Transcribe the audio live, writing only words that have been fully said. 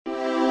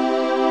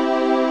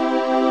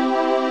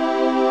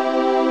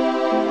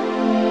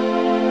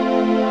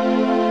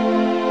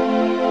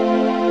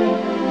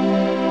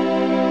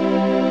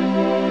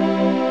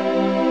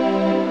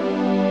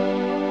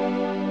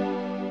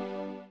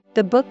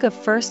The book of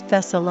 1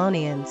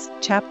 Thessalonians,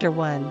 chapter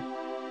 1.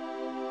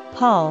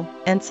 Paul,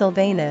 and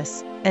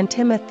Silvanus, and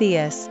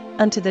Timotheus,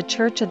 unto the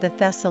church of the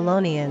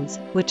Thessalonians,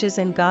 which is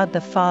in God the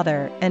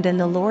Father and in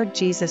the Lord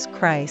Jesus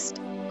Christ,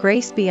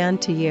 grace be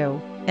unto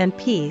you, and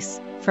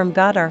peace, from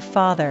God our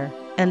Father,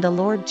 and the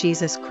Lord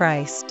Jesus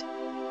Christ.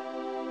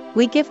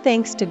 We give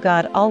thanks to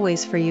God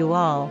always for you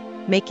all,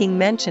 making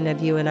mention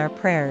of you in our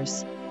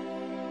prayers,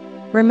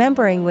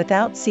 remembering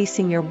without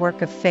ceasing your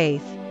work of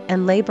faith,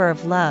 and labor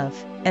of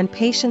love, and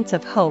patience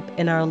of hope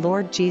in our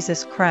Lord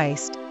Jesus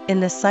Christ, in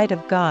the sight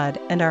of God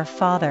and our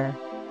Father.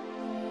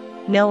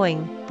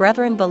 Knowing,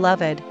 brethren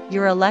beloved,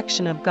 your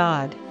election of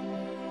God.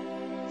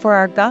 For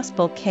our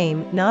gospel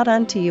came not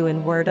unto you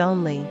in word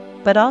only,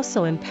 but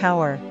also in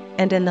power,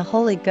 and in the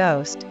Holy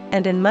Ghost,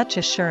 and in much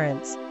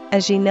assurance,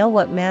 as ye know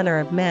what manner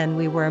of men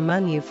we were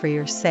among you for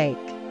your sake.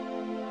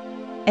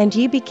 And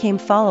ye became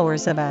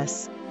followers of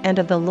us, and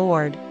of the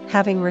Lord,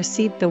 having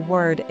received the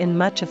word in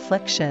much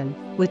affliction,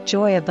 with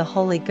joy of the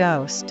Holy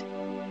Ghost.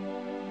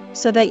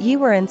 So that ye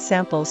were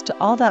ensamples to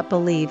all that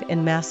believe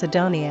in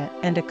Macedonia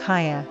and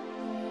Achaia.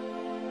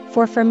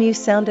 For from you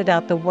sounded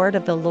out the word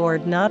of the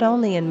Lord not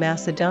only in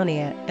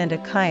Macedonia and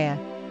Achaia,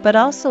 but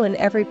also in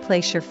every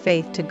place your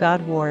faith to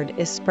God-ward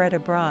is spread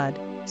abroad,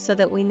 so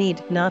that we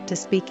need not to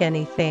speak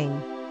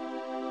anything.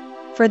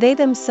 For they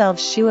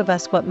themselves shew of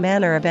us what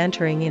manner of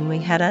entering in we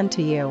had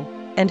unto you,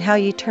 and how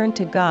ye turned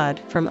to God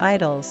from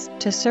idols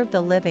to serve the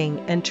living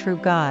and true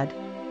God,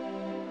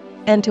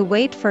 and to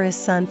wait for his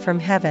Son from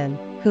heaven,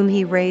 whom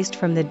he raised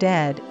from the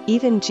dead,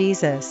 even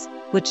Jesus,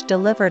 which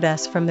delivered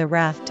us from the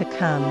wrath to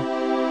come.